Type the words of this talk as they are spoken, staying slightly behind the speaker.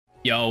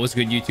Yo, what's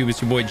good, YouTube? It's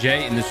your boy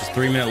Jay, and this is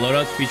 3-minute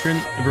loadouts featuring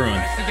the Bruen.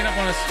 Get up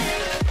on us.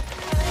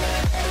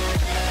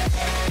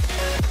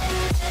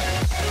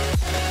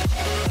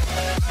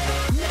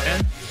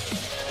 And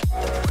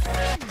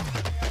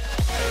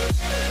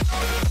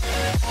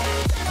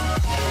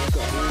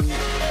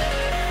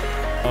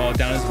oh,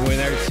 down his boy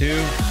there too.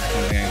 I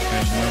don't think I can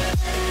finish him though.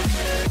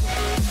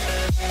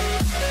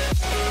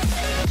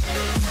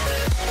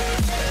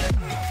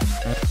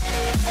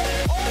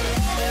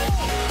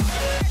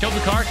 Kill the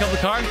car, kill the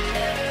car.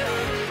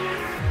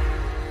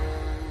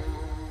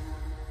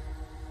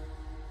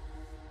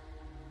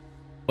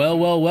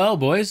 Well,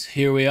 boys,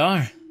 here we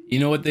are. You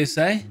know what they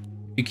say?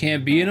 You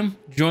can't beat them,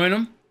 join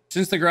them.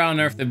 Since the ground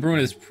nerf, the Bruen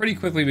has pretty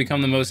quickly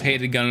become the most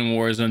hated gun in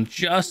Warzone.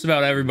 Just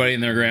about everybody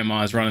and their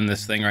grandma is running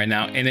this thing right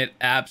now, and it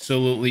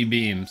absolutely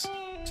beams.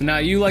 So now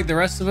you, like the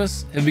rest of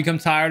us, have become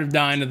tired of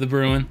dying to the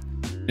Bruen,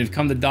 and have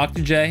come to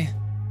Dr. J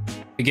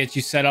to get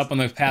you set up on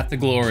the path to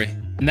glory.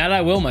 And that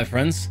I will, my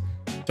friends.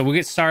 So we'll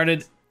get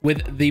started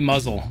with the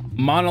muzzle.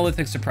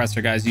 Monolithic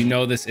suppressor, guys. You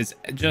know this. It's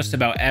just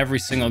about every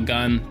single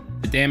gun.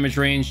 The damage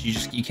range,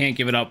 you can't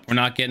give it up. We're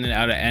not getting it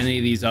out of any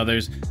of these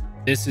others.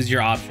 This is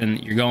your option.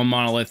 You're going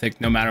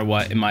monolithic no matter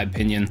what, in my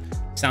opinion.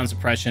 Sound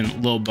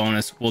suppression, little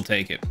bonus, we'll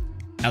take it.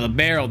 Now the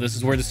barrel, this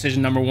is where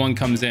decision number one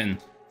comes in.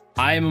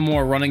 I am a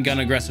more run and gun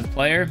aggressive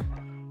player.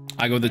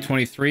 I go with the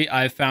 23.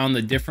 I found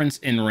the difference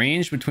in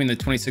range between the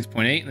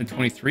 26.8 and the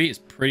 23 is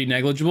pretty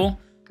negligible.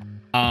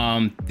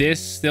 This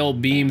still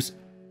beams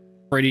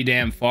pretty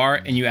damn far,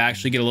 and you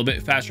actually get a little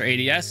bit faster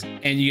ADS,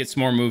 and you get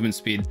some more movement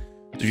speed.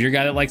 So if you're a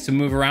guy that likes to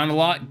move around a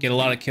lot, get a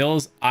lot of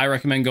kills, I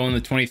recommend going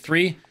the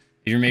 23. If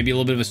you're maybe a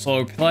little bit of a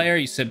slower player,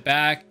 you sit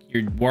back,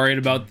 you're worried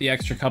about the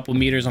extra couple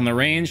meters on the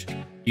range,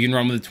 you can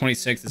run with the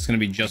 26. It's going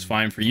to be just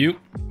fine for you.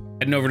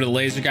 Heading over to the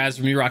laser, guys.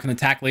 For me, rocking the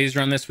tac laser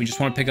on this, we just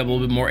want to pick up a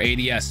little bit more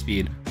ADS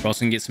speed. We're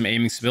also going to get some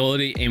aiming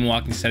stability, aim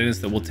locking settings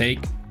that we'll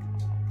take.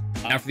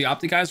 Now for the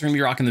optic, guys, we're going to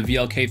be rocking the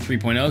VLK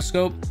 3.0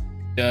 scope.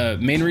 The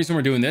main reason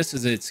we're doing this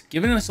is it's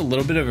giving us a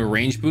little bit of a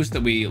range boost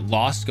that we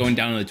lost going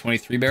down to the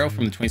 23 barrel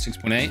from the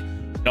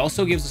 26.8. It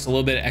also gives us a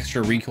little bit of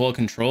extra recoil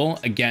control.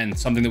 Again,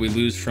 something that we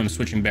lose from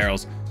switching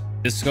barrels.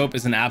 This scope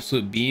is an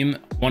absolute beam.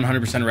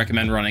 100%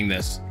 recommend running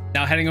this.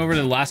 Now heading over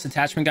to the last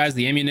attachment, guys,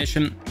 the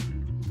ammunition,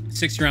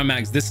 60 round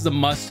mags. This is a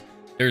must.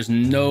 There's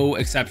no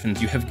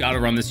exceptions. You have got to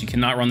run this. You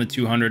cannot run the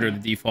 200 or the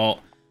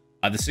default.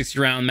 The 60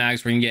 round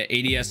mags, we're gonna get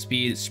ADS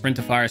speed, sprint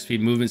to fire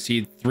speed, movement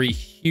speed, three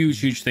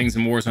huge things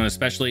in Warzone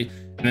especially.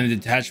 And then the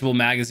detachable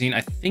magazine,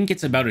 I think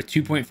it's about a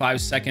 2.5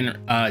 second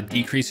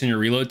decrease in your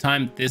reload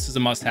time. This is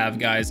a must have,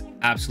 guys.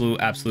 Absolute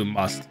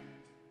must.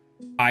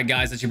 All right,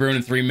 guys, that's your Bruen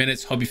in 3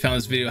 minutes. Hope you found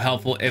this video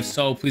helpful. If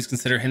so, please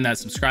consider hitting that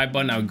subscribe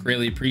button. I would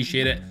greatly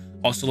appreciate it.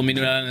 Also, let me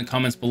know down in the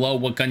comments below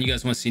what gun you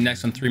guys want to see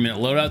next on 3-minute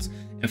loadouts.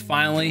 And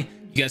finally,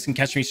 you guys can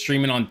catch me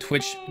streaming on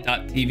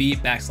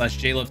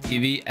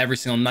twitch.tv/jlovetv every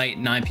single night,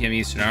 9 p.m.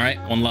 Eastern. All right,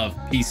 one love,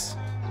 peace.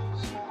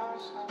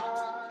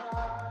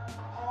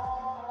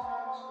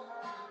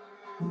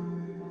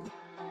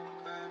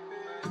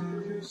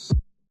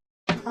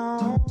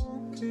 I'll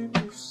keep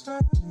you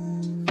safe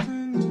in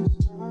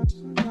this house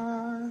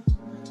tonight.